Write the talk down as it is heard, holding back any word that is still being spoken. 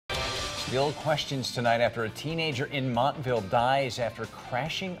Real questions tonight after a teenager in Montville dies after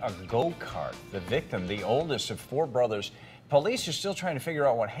crashing a Go Kart. The victim, the oldest of four brothers. Police are still trying to figure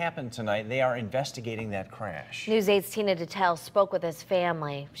out what happened tonight. They are investigating that crash. News 8's Tina Detelj spoke with his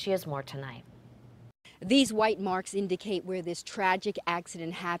family. She has more tonight. These white marks indicate where this tragic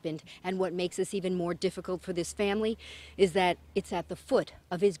accident happened, and what makes this even more difficult for this family is that it's at the foot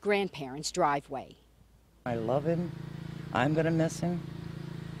of his grandparents' driveway. I love him. I'm gonna miss him.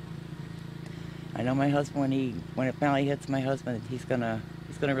 I know my husband, when it finally hits my husband, he's gonna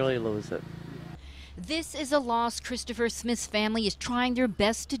really lose it. This is a loss Christopher Smith's family is trying their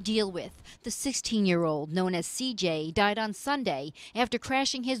best to deal with. The 16-year-old, known as CJ, died on Sunday after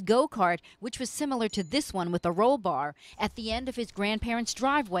crashing his go-kart, which was similar to this one with a roll bar, at the end of his grandparents'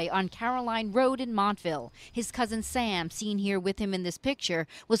 driveway on Caroline Road in Montville. His cousin Sam, seen here with him in this picture,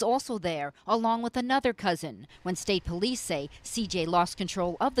 was also there, along with another cousin, when state police say CJ lost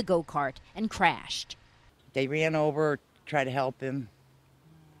control of the go-kart and crashed. They ran over, tried to help him,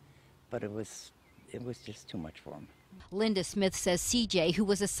 but it was just too much for him. Linda Smith says CJ, who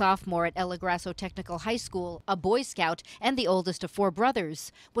was a sophomore at El Grasso Technical High School, a Boy Scout, and the oldest of four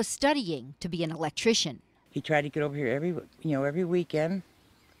brothers, was studying to be an electrician. He tried to get over here every weekend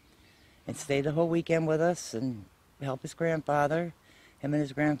and stay the whole weekend with us and help his grandfather. Him and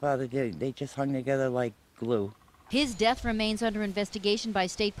his grandfather, they just hung together like glue. His death remains under investigation by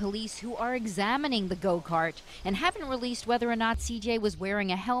state police, who are examining the go-kart and haven't released whether or not CJ was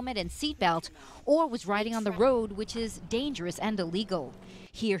wearing a helmet and seatbelt or was riding on the road, which is dangerous and illegal.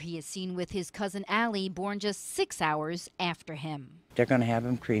 Here he is seen with his cousin Allie, born just 6 hours after him. They're going to have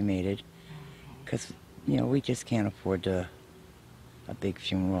him cremated because, we just can't afford a big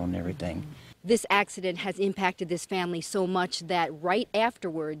funeral and everything. This accident has impacted this family so much that right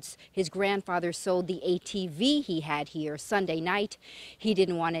afterwards, his grandfather sold the ATV he had here Sunday night. He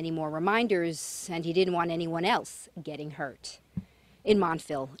didn't want any more reminders, and he didn't want anyone else getting hurt. In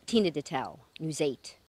Montville, Tina Detelj, News 8.